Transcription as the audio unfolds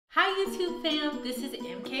Hi YouTube fam, this is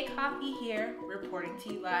MK Coffee here, reporting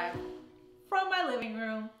to you live from my living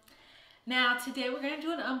room. Now today we're going to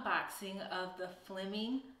do an unboxing of the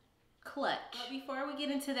Fleming clutch. But before we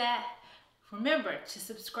get into that, remember to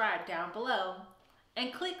subscribe down below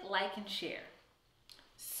and click like and share.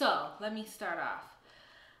 So let me start off.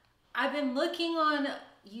 I've been looking on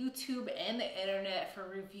YouTube and the internet for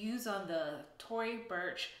reviews on the Tory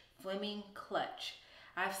Burch Fleming clutch.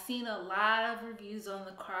 I've seen a lot of reviews on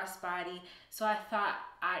the crossbody, so I thought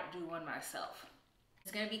I'd do one myself.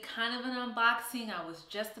 It's gonna be kind of an unboxing. I was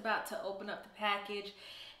just about to open up the package,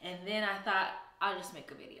 and then I thought I'll just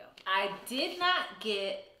make a video. I did not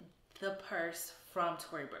get the purse from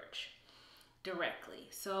Tory Burch directly,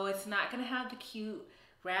 so it's not gonna have the cute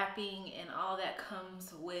wrapping and all that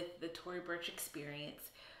comes with the Tory Burch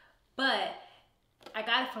experience, but I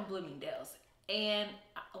got it from Bloomingdale's. And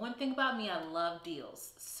one thing about me, I love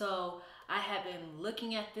deals. So I have been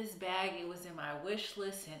looking at this bag. It was in my wish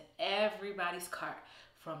list in everybody's cart,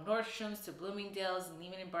 from Nordstrom's to Bloomingdale's and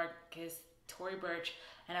even in Barkis, Tory Burch.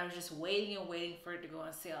 And I was just waiting and waiting for it to go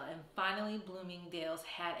on sale. And finally, Bloomingdale's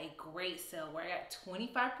had a great sale where I got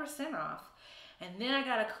 25% off. And then I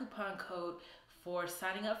got a coupon code for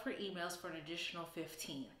signing up for emails for an additional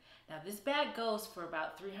 15. Now this bag goes for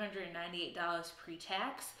about $398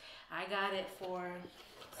 pre-tax. I got it for,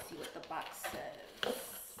 let's see what the box says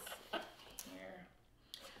here,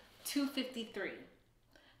 $253.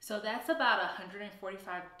 So that's about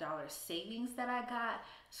 $145 savings that I got.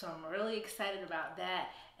 So I'm really excited about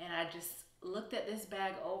that. And I just looked at this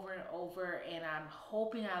bag over and over, and I'm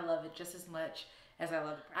hoping I love it just as much as I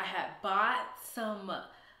love it. I had bought some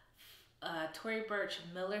Tory Burch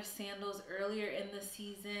Miller sandals earlier in the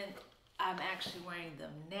season. I'm actually wearing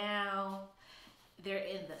them now. They're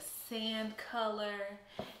in the sand color,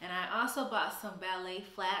 and I also bought some Ballet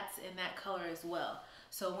flats in that color as well.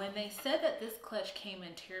 So when they said that this clutch came in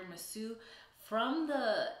Tiramisu, from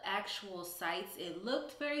the actual sites, it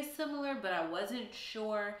looked very similar, but I wasn't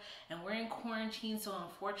sure, and we're in quarantine, so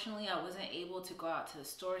unfortunately I wasn't able to go out to the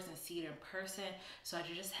stores and see it in person, so I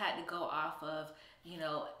just had to go off of, you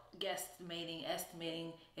know,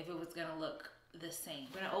 estimating if it was gonna look the same.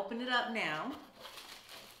 I'm gonna open it up now.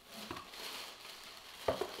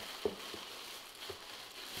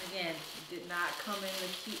 Again, it did not come in the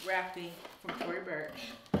cute wrapping from Tory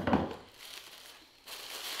Burch.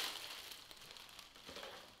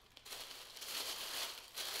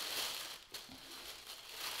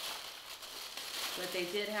 But they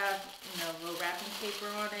did have, you know, little wrapping paper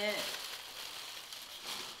on it.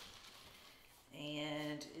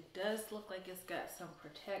 And it does look like it's got some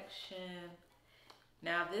protection.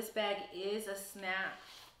 Now this bag is a snap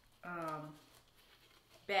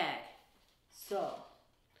bag. So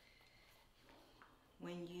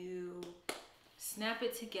when you snap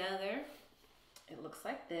it together, it looks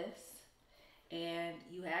like this. And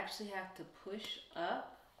you actually have to push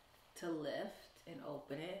up to lift and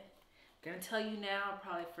open it. I'm gonna tell you now, I'll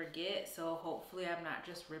probably forget, so hopefully I'm not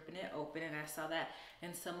just ripping it open, and I saw that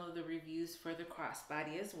in some of the reviews for the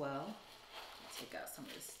crossbody as well. Take out some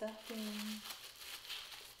of the stuffing.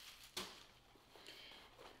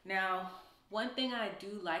 Now, one thing I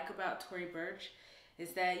do like about Tory Burch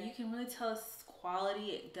is that you can really tell it's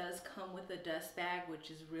quality. It does come with a dust bag,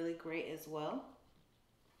 which is really great as well.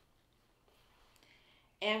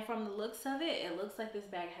 And from the looks of it, it looks like this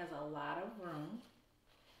bag has a lot of room.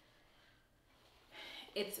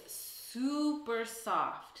 It's super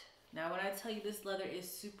soft. Now when I tell you this leather is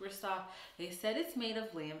super soft, they said it's made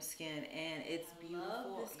of lambskin, and it's beautiful. I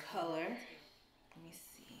love this color. Let me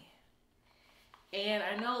see. And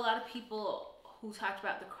I know a lot of people who talked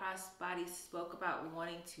about the crossbody spoke about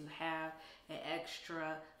wanting to have an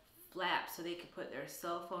extra flap so they could put their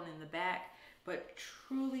cell phone in the back. But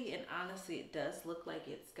truly and honestly, it does look like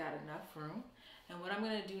it's got enough room. And what I'm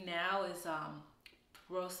gonna do now is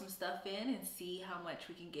throw some stuff in and see how much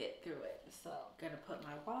we can get through it. So I'm gonna put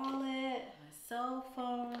my wallet, my cell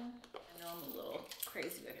phone. I know I'm a little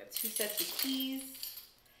crazy, but I got 2 sets of keys.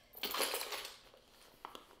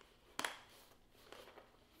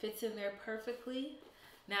 Fits in there perfectly.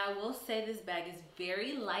 Now I will say this bag is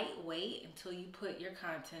very lightweight until you put your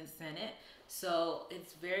contents in it. So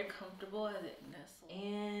it's very comfortable as it nestles.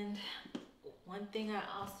 And one thing I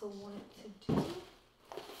also wanted to do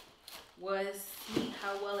was see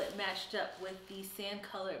how well it matched up with the sand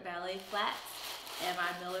colored Ballet flats and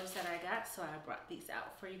my Millers that I got. So I brought these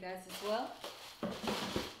out for you guys as well.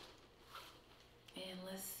 And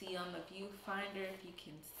let's see on the viewfinder if you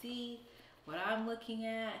can see what I'm looking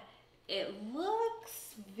at. It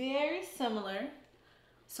looks very similar.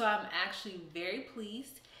 So I'm actually very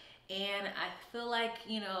pleased. And I feel like,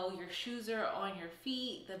 you know, your shoes are on your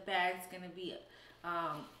feet, the bag's gonna be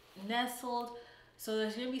nestled, so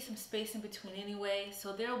there's gonna be some space in between anyway,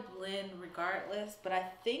 so they'll blend regardless. But I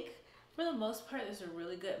think for the most part there's a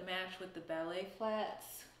really good match with the ballet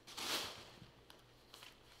flats.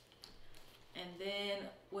 And then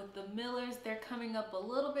with the Millers, they're coming up a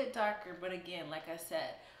little bit darker, but again, like I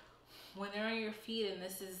said, when they're on your feet and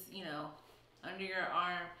this is, you know, under your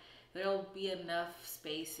arm, there'll be enough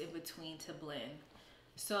space in between to blend.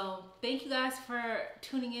 So thank you guys for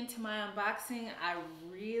tuning into my unboxing. I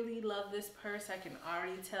really love this purse, I can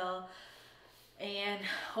already tell. And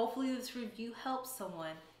hopefully this review helps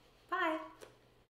someone. Bye.